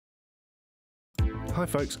Hi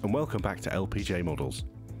folks, and welcome back to LPJ Models.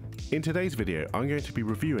 In today's video I'm going to be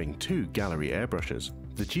reviewing two Gaahleri airbrushes,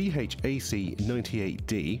 the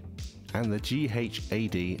GHAC-98D and the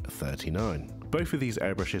GHAD-39. Both of these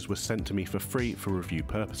airbrushes were sent to me for free for review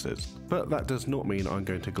purposes, but that does not mean I'm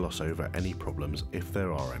going to gloss over any problems if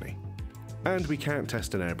there are any. And we can't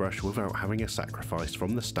test an airbrush without having a sacrifice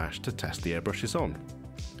from the stash to test the airbrushes on.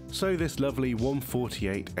 So this lovely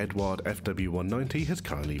 148 Eduard FW190 has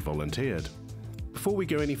kindly volunteered. Before we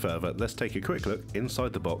go any further, let's take a quick look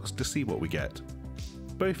inside the box to see what we get.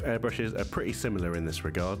 Both airbrushes are pretty similar in this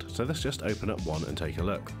regard, so let's just open up one and take a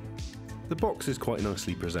look. The box is quite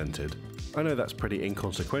nicely presented. I know that's pretty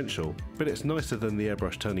inconsequential, but it's nicer than the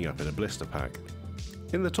airbrush turning up in a blister pack.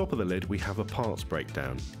 In the top of the lid we have a parts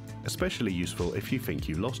breakdown, especially useful if you think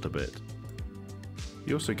you lost a bit.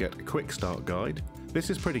 You also get a quick start guide. This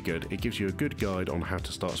is pretty good, it gives you a good guide on how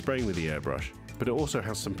to start spraying with the airbrush, but it also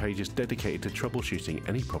has some pages dedicated to troubleshooting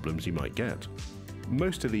any problems you might get.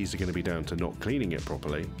 Most of these are going to be down to not cleaning it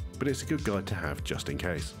properly, but it's a good guide to have just in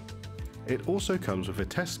case. It also comes with a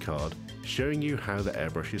test card showing you how the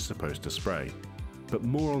airbrush is supposed to spray, but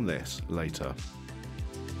more on this later.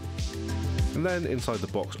 And then inside the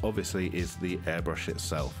box obviously is the airbrush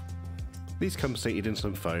itself. These come seated in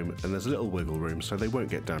some foam and there's a little wiggle room so they won't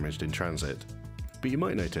get damaged in transit. But you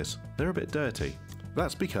might notice they're a bit dirty.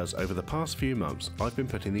 That's because over the past few months I've been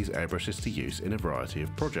putting these airbrushes to use in a variety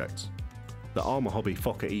of projects. The Armour Hobby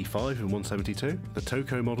Fokker E5 in 172, the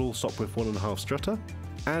Toco model Sopwith 1.5 strutter,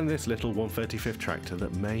 and this little 1/35 tractor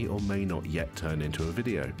that may or may not yet turn into a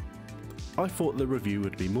video. I thought the review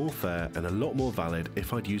would be more fair and a lot more valid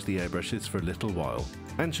if I'd used the airbrushes for a little while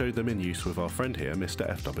and showed them in use with our friend here, Mr.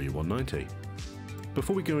 FW190.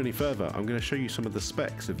 Before we go any further, I'm going to show you some of the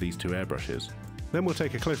specs of these two airbrushes. Then we'll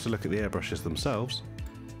take a closer look at the airbrushes themselves,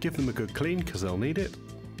 give them a good clean because they'll need it,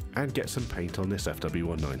 and get some paint on this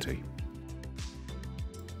FW190.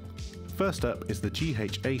 First up is the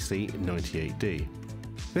GHAC-98D.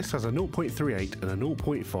 This has a 0.38 and a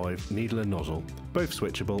 0.5 needle and nozzle, both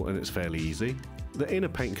switchable and it's fairly easy. The inner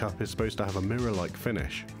paint cup is supposed to have a mirror-like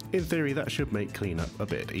finish. In theory that should make cleanup a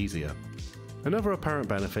bit easier. Another apparent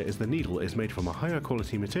benefit is the needle is made from a higher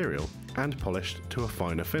quality material and polished to a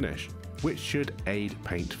finer finish, which should aid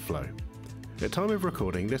paint flow. At time of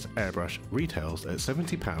recording, this airbrush retails at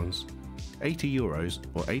 £70, €80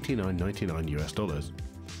 or $89.99 US.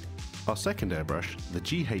 Our second airbrush, the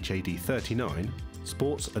GHAD-39,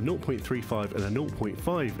 sports a 0.35 and a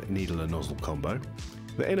 0.5 needle and nozzle combo.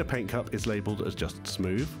 The inner paint cup is labelled as just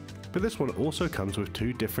smooth, but this one also comes with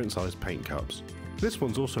two different sized paint cups. This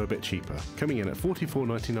one's also a bit cheaper, coming in at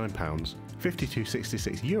 £44.99,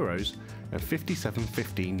 €52.66 and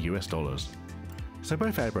 $57.15 US. So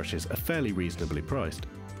both airbrushes are fairly reasonably priced.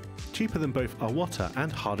 Cheaper than both Iwata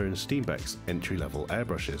and Harder & Steenbeck's entry-level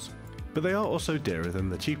airbrushes. But they are also dearer than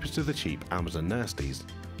the cheapest of the cheap Amazon nasties.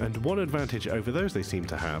 And one advantage over those they seem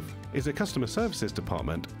to have is a customer services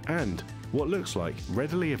department and what looks like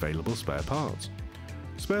readily available spare parts.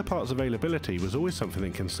 Spare parts availability was always something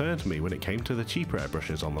that concerned me when it came to the cheaper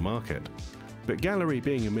airbrushes on the market. But Gaahleri,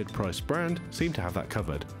 being a mid-priced brand, seemed to have that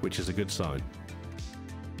covered, which is a good sign.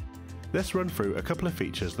 Let's run through a couple of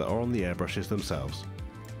features that are on the airbrushes themselves.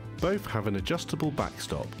 Both have an adjustable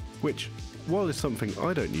backstop, which, while is something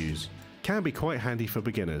I don't use, can be quite handy for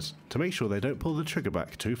beginners to make sure they don't pull the trigger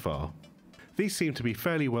back too far. These seem to be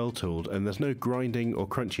fairly well tooled and there's no grinding or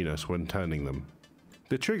crunchiness when turning them.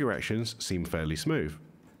 The trigger actions seem fairly smooth.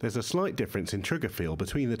 There's a slight difference in trigger feel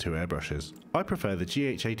between the two airbrushes. I prefer the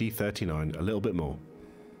GHAD-39 a little bit more.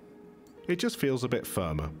 It just feels a bit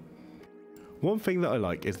firmer. One thing that I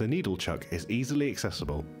like is the needle chuck is easily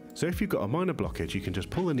accessible, so if you've got a minor blockage you can just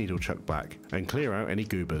pull the needle chuck back and clear out any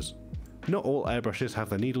goobers. Not all airbrushes have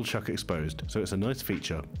the needle chuck exposed, so it's a nice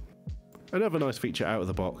feature. Another nice feature out of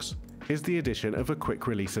the box is the addition of a quick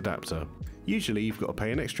release adapter. Usually you've got to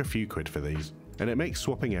pay an extra few quid for these, and it makes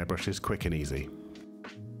swapping airbrushes quick and easy.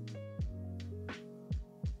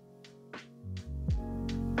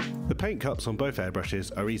 The paint cups on both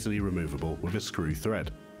airbrushes are easily removable with a screw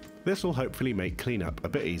thread. This will hopefully make cleanup a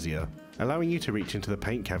bit easier, allowing you to reach into the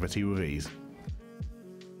paint cavity with ease.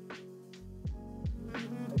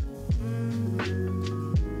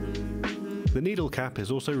 The needle cap is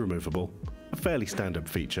also removable, a fairly standard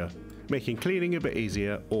feature, making cleaning a bit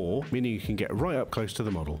easier or meaning you can get right up close to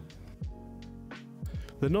the model.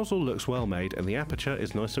 The nozzle looks well made and the aperture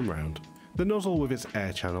is nice and round. The nozzle with its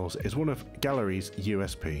air channels is one of Gaaheri's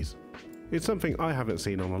USPs. It's something I haven't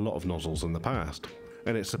seen on a lot of nozzles in the past,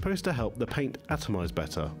 and it's supposed to help the paint atomize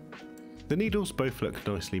better. The needles both look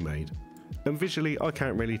nicely made, and visually I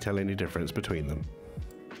can't really tell any difference between them.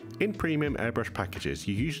 In premium airbrush packages,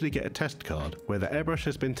 you usually get a test card where the airbrush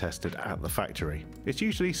has been tested at the factory. It's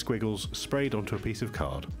usually squiggles sprayed onto a piece of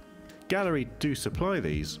card. Gaahleri do supply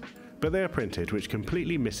these, but they are printed, which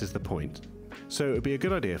completely misses the point. So it would be a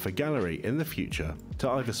good idea for Gaahleri in the future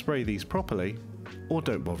to either spray these properly or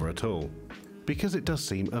don't bother at all, because it does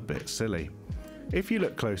seem a bit silly. If you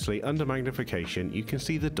look closely under magnification, you can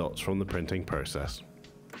see the dots from the printing process.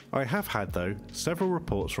 I have had, though, several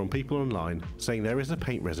reports from people online saying there is a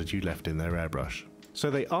paint residue left in their airbrush. So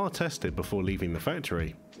they are tested before leaving the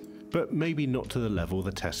factory, but maybe not to the level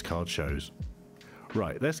the test card shows.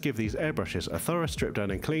 Right, let's give these airbrushes a thorough strip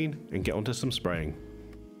down and clean and get onto some spraying.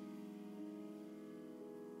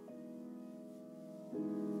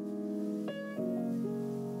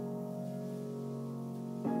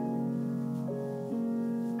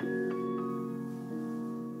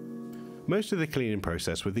 Most of the cleaning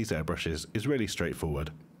process with these airbrushes is really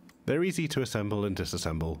straightforward. They're easy to assemble and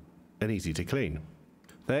disassemble, and easy to clean.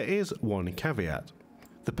 There is one caveat: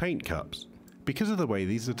 the paint cups. Because of the way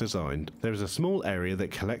these are designed, there is a small area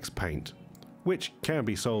that collects paint, which can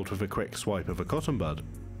be solved with a quick swipe of a cotton bud,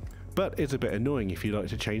 but it's a bit annoying if you like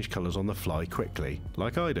to change colours on the fly quickly,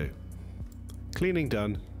 like I do. Cleaning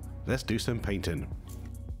done, let's do some painting.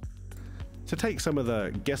 To take some of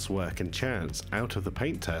the guesswork and chance out of the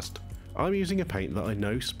paint test, I'm using a paint that I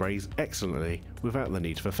know sprays excellently without the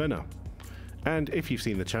need for thinner. And if you've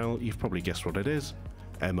seen the channel, you've probably guessed what it is: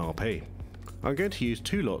 MRP. I'm going to use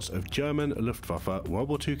 2 lots of German Luftwaffe World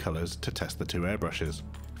War II colours to test the 2 airbrushes.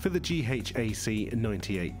 For the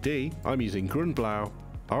GHAC-98D, I'm using Grundblau,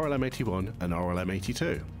 RLM81 and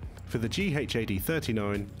RLM82. For the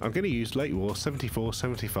GHAD-39, I'm going to use late war 74,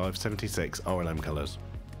 75, 76 RLM colours.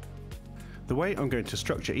 The way I'm going to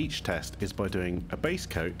structure each test is by doing a base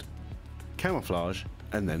coat, camouflage,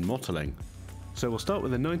 and then mottling. So we'll start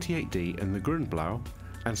with the 98D and the Grundblau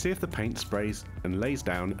and see if the paint sprays and lays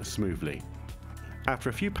down smoothly. After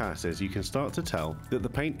a few passes, you can start to tell that the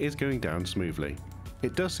paint is going down smoothly.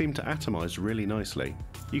 It does seem to atomize really nicely.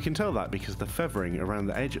 You can tell that because the feathering around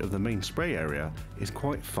the edge of the main spray area is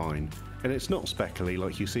quite fine, and it's not speckly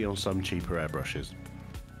like you see on some cheaper airbrushes.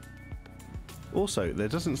 Also, there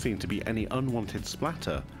doesn't seem to be any unwanted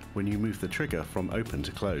splatter when you move the trigger from open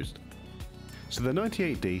to closed. So the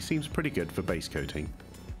 98D seems pretty good for base coating.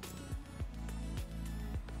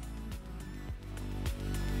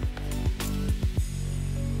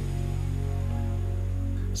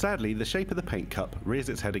 Sadly, the shape of the paint cup rears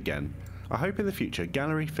its head again. I hope in the future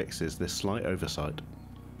Gaahleri fixes this slight oversight.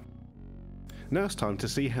 Now it's time to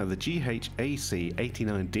see how the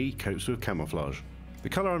GHAC-89D copes with camouflage. The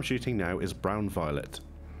colour I'm shooting now is brown violet.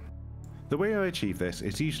 The way I achieve this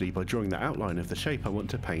is usually by drawing the outline of the shape I want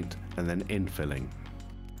to paint and then infilling.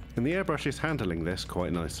 And the airbrush is handling this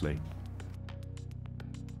quite nicely.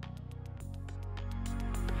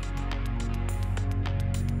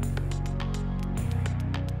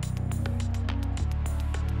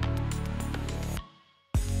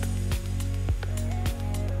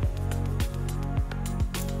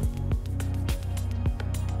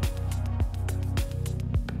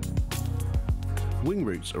 Wing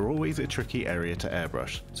roots are always a tricky area to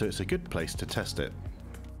airbrush, so it's a good place to test it.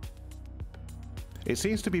 It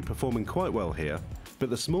seems to be performing quite well here, but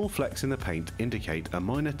the small flecks in the paint indicate a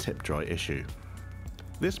minor tip dry issue.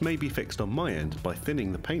 This may be fixed on my end by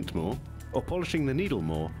thinning the paint more, or polishing the needle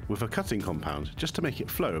more with a cutting compound just to make it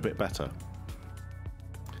flow a bit better.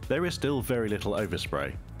 There is still very little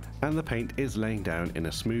overspray, and the paint is laying down in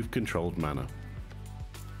a smooth, controlled manner.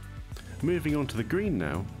 Moving on to the green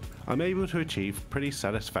now, I'm able to achieve pretty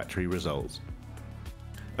satisfactory results.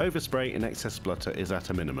 Overspray and excess splutter is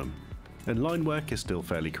at a minimum, and line work is still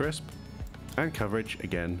fairly crisp, and coverage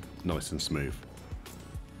again nice and smooth.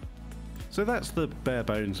 So that's the bare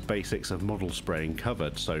bones basics of model spraying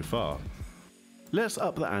covered so far. Let's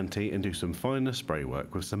up the ante and do some finer spray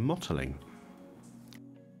work with some mottling.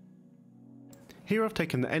 Here I've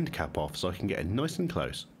taken the end cap off so I can get in nice and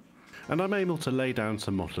close, and I'm able to lay down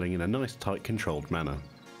some mottling in a nice tight controlled manner.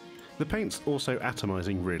 The paint's also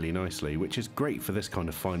atomizing really nicely, which is great for this kind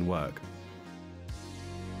of fine work.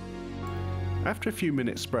 After a few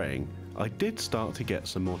minutes spraying, I did start to get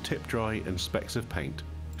some more tip dry and specks of paint,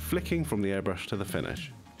 flicking from the airbrush to the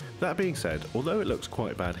finish. That being said, although it looks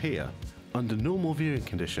quite bad here, under normal viewing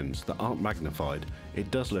conditions that aren't magnified, it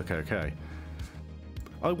does look okay.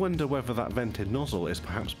 I wonder whether that vented nozzle is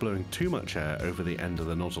perhaps blowing too much air over the end of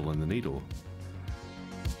the nozzle and the needle.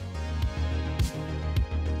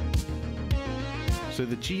 So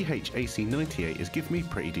the GHAC-98 is giving me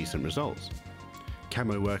pretty decent results.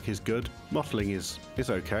 Camo work is good, mottling is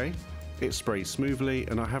okay, It sprays smoothly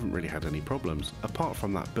and I haven't really had any problems, apart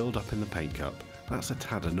from that build up in the paint cup. That's a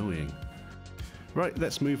tad annoying. Right,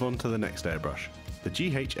 let's move on to the next airbrush, the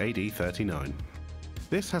GHAD-39.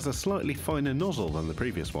 This has a slightly finer nozzle than the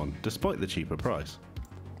previous one, despite the cheaper price.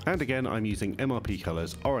 And again, I'm using MRP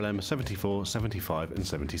colours RLM 74, 75 and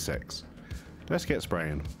 76. Let's get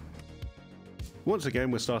spraying. Once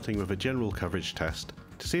again, we're starting with a general coverage test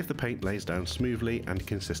to see if the paint lays down smoothly and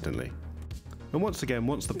consistently. And once again,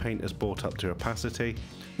 once the paint is brought up to opacity,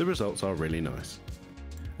 the results are really nice.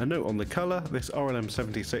 A note on the colour, this RLM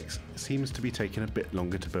 76 seems to be taking a bit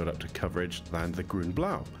longer to build up to coverage than the Grün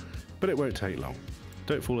Blau, but it won't take long.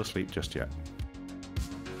 Don't fall asleep just yet.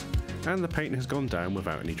 And the paint has gone down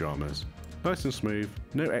without any dramas. Nice and smooth,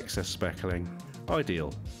 no excess speckling.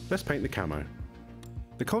 Ideal. Let's paint the camo.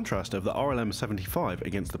 The contrast of the RLM 75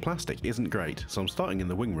 against the plastic isn't great, so I'm starting in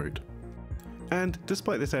the wing route. And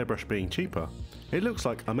despite this airbrush being cheaper, it looks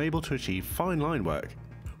like I'm able to achieve fine line work,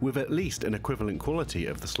 with at least an equivalent quality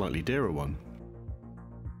of the slightly dearer one.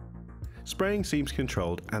 Spraying seems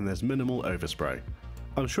controlled and there's minimal overspray.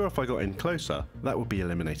 I'm sure if I got in closer, that would be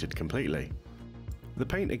eliminated completely. The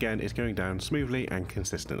paint again is going down smoothly and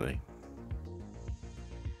consistently.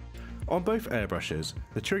 On both airbrushes,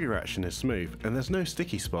 the trigger action is smooth and there's no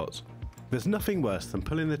sticky spots. There's nothing worse than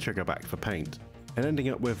pulling the trigger back for paint and ending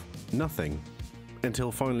up with nothing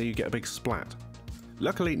until finally you get a big splat.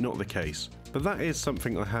 Luckily not the case, but that is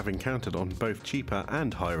something I have encountered on both cheaper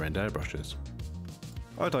and higher end airbrushes.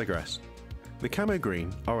 I digress. The camo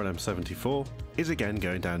green RLM 74 is again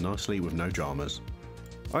going down nicely with no dramas.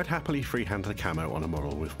 I'd happily freehand the camo on a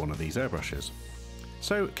model with one of these airbrushes.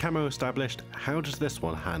 So camo established, how does this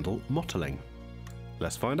one handle mottling?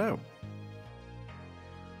 Let's find out.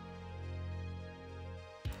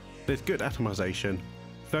 There's good atomization,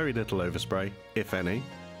 very little overspray, if any,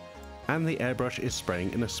 and the airbrush is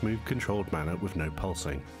spraying in a smooth controlled manner with no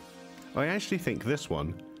pulsing. I actually think this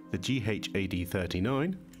one, the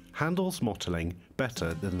GHAD-39, handles mottling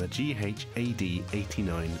better than the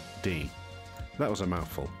GHAD-89D. That was a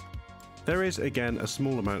mouthful. There is again a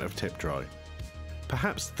small amount of tip dry.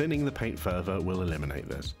 Perhaps thinning the paint further will eliminate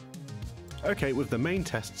this. Okay, with the main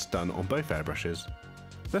tests done on both airbrushes,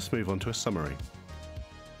 let's move on to a summary.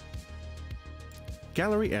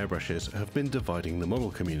 Gaahleri Airbrushes have been dividing the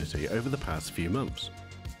model community over the past few months.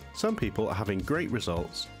 Some people are having great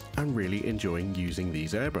results and really enjoying using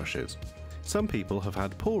these airbrushes. Some people have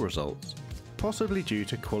had poor results, possibly due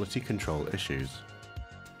to quality control issues.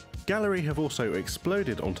 Gaahleri have also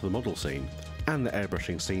exploded onto the model scene, and the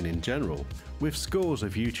airbrushing scene in general, with scores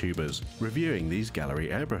of YouTubers reviewing these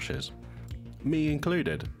Gaahleri airbrushes. Me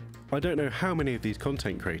included. I don't know how many of these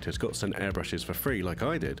content creators got sent airbrushes for free like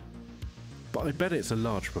I did, but I bet it's a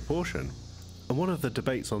large proportion. And one of the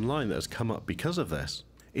debates online that has come up because of this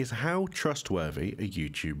is how trustworthy are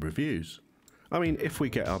YouTube reviews? I mean, if we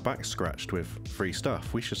get our backs scratched with free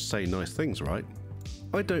stuff, we should say nice things, right?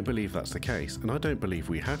 I don't believe that's the case, and I don't believe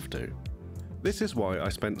we have to. This is why I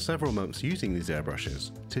spent several months using these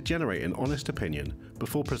airbrushes to generate an honest opinion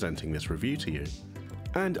before presenting this review to you.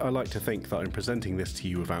 And I like to think that I'm presenting this to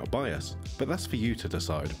you without bias, but that's for you to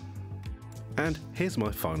decide. And here's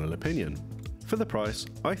my final opinion. For the price,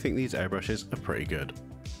 I think these airbrushes are pretty good.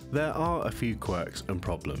 There are a few quirks and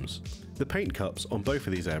problems. The paint cups on both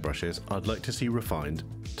of these airbrushes I'd like to see refined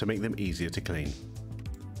to make them easier to clean.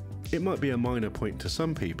 It might be a minor point to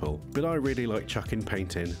some people, but I really like chucking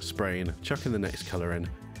paint in, spraying, chucking the next colour in,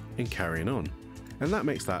 and carrying on. And that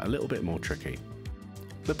makes that a little bit more tricky.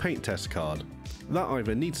 The paint test card. That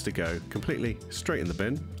either needs to go completely straight in the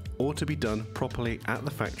bin, or to be done properly at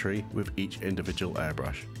the factory with each individual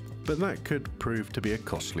airbrush. But that could prove to be a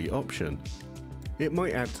costly option. It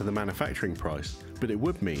might add to the manufacturing price, but it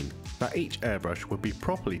would mean that each airbrush would be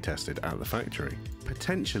properly tested at the factory,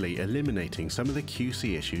 potentially eliminating some of the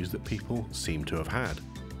QC issues that people seem to have had.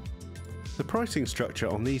 The pricing structure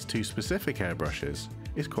on these two specific airbrushes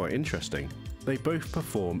is quite interesting. They both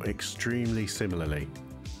perform extremely similarly,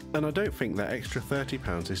 and I don't think that extra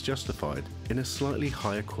 £30 is justified in a slightly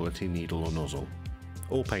higher quality needle or nozzle,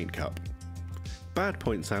 or paint cup. Bad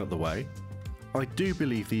points out the way, I do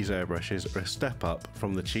believe these airbrushes are a step up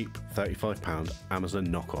from the cheap £35 Amazon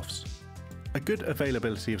knockoffs. A good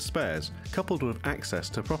availability of spares, coupled with access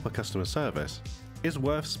to proper customer service, is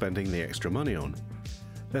worth spending the extra money on.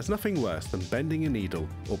 There's nothing worse than bending a needle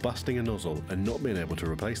or busting a nozzle and not being able to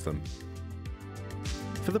replace them.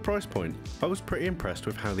 For the price point, I was pretty impressed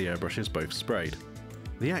with how the airbrushes both sprayed.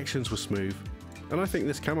 The actions were smooth, and I think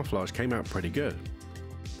this camouflage came out pretty good.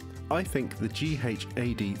 I think the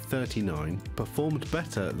GHAD-39 performed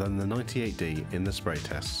better than the 98D in the spray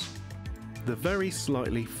tests. The very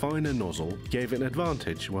slightly finer nozzle gave it an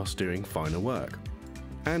advantage whilst doing finer work,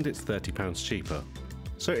 and it's £30 cheaper.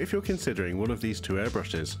 So if you're considering one of these two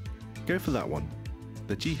airbrushes, go for that one,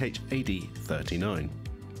 the GHAD-39.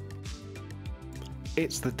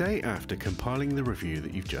 It's the day after compiling the review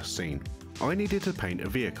that you've just seen. I needed to paint a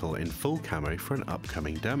vehicle in full camo for an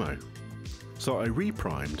upcoming demo. So I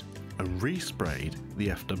reprimed and resprayed the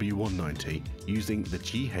FW190 using the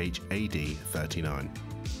GHAD-39.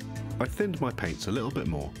 I thinned my paints a little bit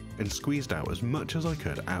more and squeezed out as much as I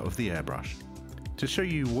could out of the airbrush to show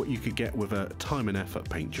you what you could get with a time and effort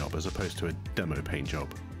paint job as opposed to a demo paint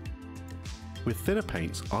job. With thinner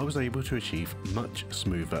paints, I was able to achieve much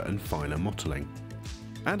smoother and finer mottling,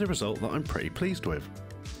 and a result that I'm pretty pleased with.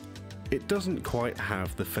 It doesn't quite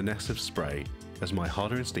have the finesse of spray as my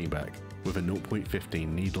Harder and Steenbeck with a 0.15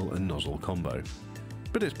 needle and nozzle combo,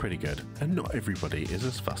 but it's pretty good, and not everybody is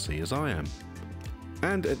as fussy as I am.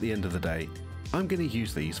 And at the end of the day, I'm going to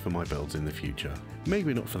use these for my builds in the future.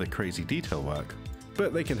 Maybe not for the crazy detail work,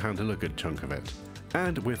 but they can handle a good chunk of it.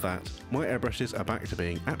 And with that, my airbrushes are back to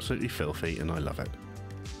being absolutely filthy and I love it.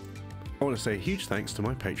 I want to say a huge thanks to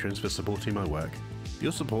my patrons for supporting my work.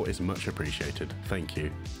 Your support is much appreciated, thank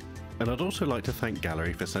you. And I'd also like to thank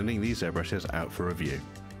Gaahleri for sending these airbrushes out for review.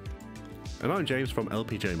 And I'm James from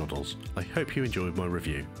LPJ Models. I hope you enjoyed my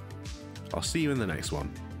review. I'll see you in the next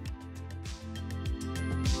one.